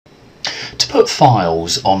put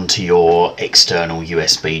files onto your external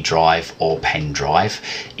USB drive or pen drive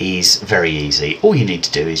is very easy. All you need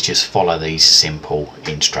to do is just follow these simple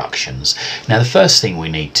instructions. Now the first thing we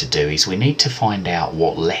need to do is we need to find out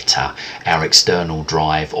what letter our external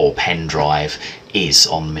drive or pen drive is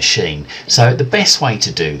on the machine. So the best way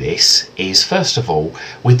to do this is, first of all,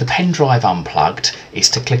 with the pen drive unplugged, is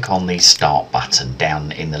to click on the start button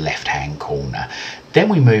down in the left hand corner. Then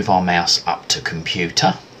we move our mouse up to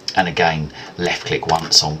computer, and again left click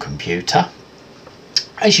once on computer.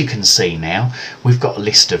 As you can see now, we've got a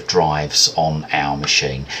list of drives on our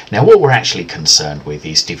machine. Now what we're actually concerned with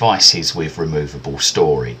is devices with removable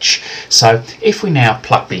storage. So if we now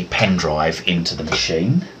plug the pen drive into the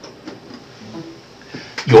machine,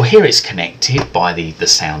 you'll hear it's connected by the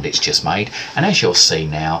sound it's just made, and as you'll see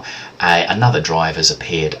now, another drive has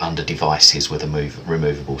appeared under devices with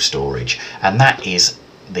removable storage, and that is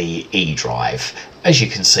the E drive. As you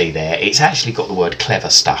can see there, it's actually got the word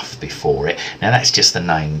Clever Stuff before it. Now that's just the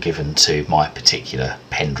name given to my particular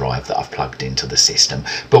pen drive that I've plugged into the system,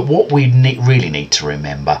 but what we really need to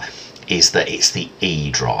remember is that it's the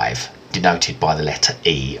E drive, denoted by the letter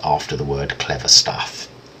E after the word Clever Stuff.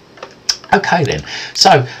 Okay then,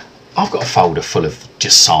 so I've got a folder full of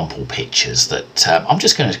just sample pictures that I'm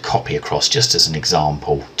just going to copy across just as an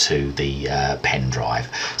example to the pen drive.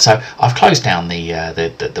 So I've closed down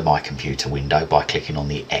the My Computer window by clicking on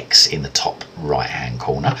the X in the top right hand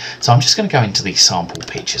corner. So I'm just going to go into the sample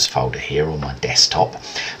pictures folder here on my desktop,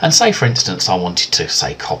 and say for instance I wanted to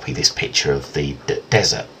say copy this picture of the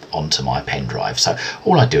desert onto my pen drive. So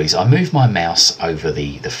all I do is I move my mouse over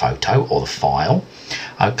the photo or the file,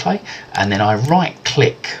 okay, and then I right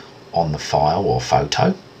click on the file or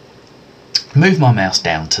photo, move my mouse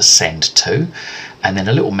down to send to, and then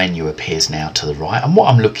a little menu appears now to the right, and what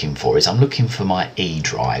I'm looking for is I'm looking for my E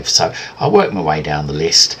drive. So I work my way down the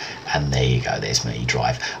list, and there you go, there's my E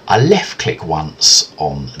drive. I left click once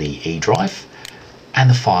on the E drive, and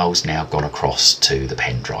the file's now gone across to the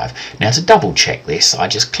pen drive. Now to double check this, I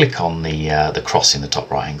just click on the cross in the top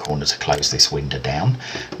right hand corner to close this window down,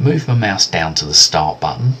 move my mouse down to the start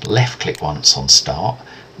button, left click once on start,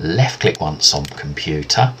 left click once on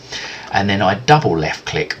computer, and then I double left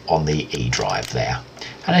click on the E drive there,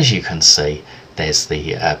 and as you can see there's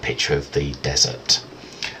the picture of the desert.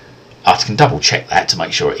 I can double check that to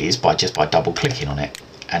make sure it is by double clicking on it,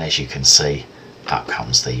 and as you can see up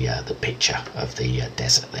comes the picture of the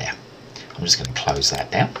desert there. I'm just going to close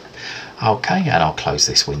that down, okay, and I'll close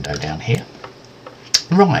this window down here.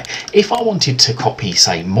 Right, if I wanted to copy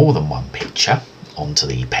say more than one picture onto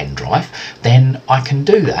the pen drive, then I can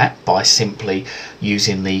do that by simply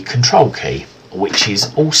using the control key, which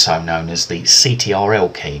is also known as the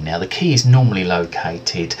CTRL key. Now the key is normally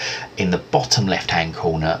located in the bottom left hand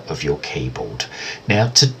corner of your keyboard. Now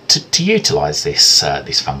to utilise this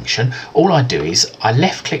this function, all I do is I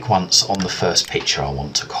left click once on the first picture I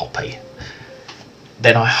want to copy.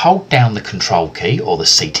 Then I hold down the control key or the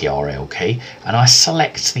CTRL key, and I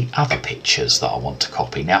select the other pictures that I want to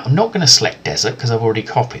copy. Now I'm not going to select desert because I've already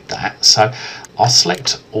copied that, so I'll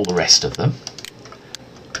select all the rest of them.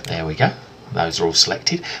 There we go, those are all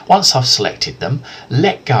selected. Once I've selected them,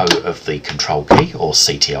 let go of the control key or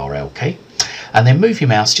CTRL key, and then move your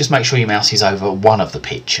mouse, just make sure your mouse is over one of the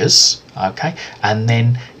pictures, okay, and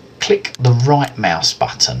then click the right mouse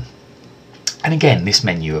button. And again this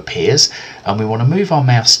menu appears, and we want to move our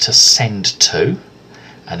mouse to send to,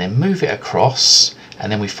 and then move it across,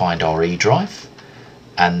 and then we find our E drive,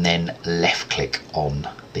 and then left click on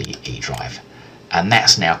the E drive, and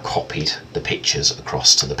that's now copied the pictures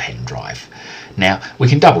across to the pen drive. Now we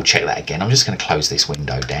can double check that again. I'm just going to close this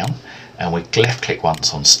window down, and we left click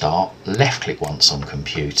once on start, left click once on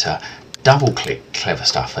computer, double click Clever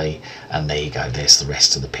Stuff E, and there you go, there's the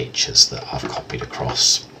rest of the pictures that I've copied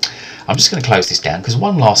across. I'm just going to close this down because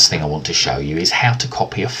one last thing I want to show you is how to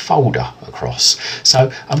copy a folder across.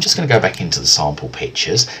 So I'm just going to go back into the sample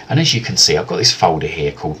pictures, and as you can see I've got this folder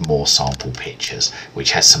here called More Sample Pictures,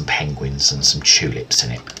 which has some penguins and some tulips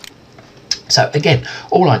in it. So again,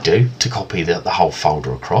 all I do to copy the whole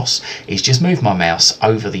folder across is just move my mouse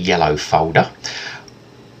over the yellow folder,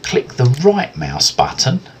 click the right mouse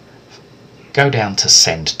button, go down to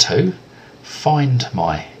send to, find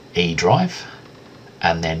my E drive,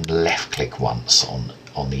 and then left click once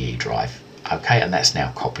on the E drive. Okay, and that's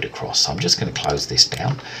now copied across. So I'm just going to close this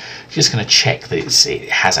down. Just going to check that it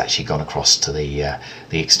has actually gone across to the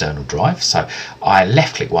external drive. So I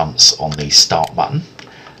left click once on the start button,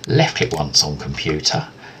 left click once on computer,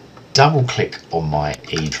 double click on my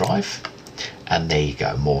E drive, and there you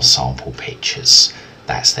go, More Sample Pictures.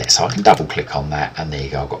 That's there. So I can double click on that, and there you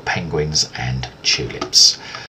go, I've got penguins and tulips.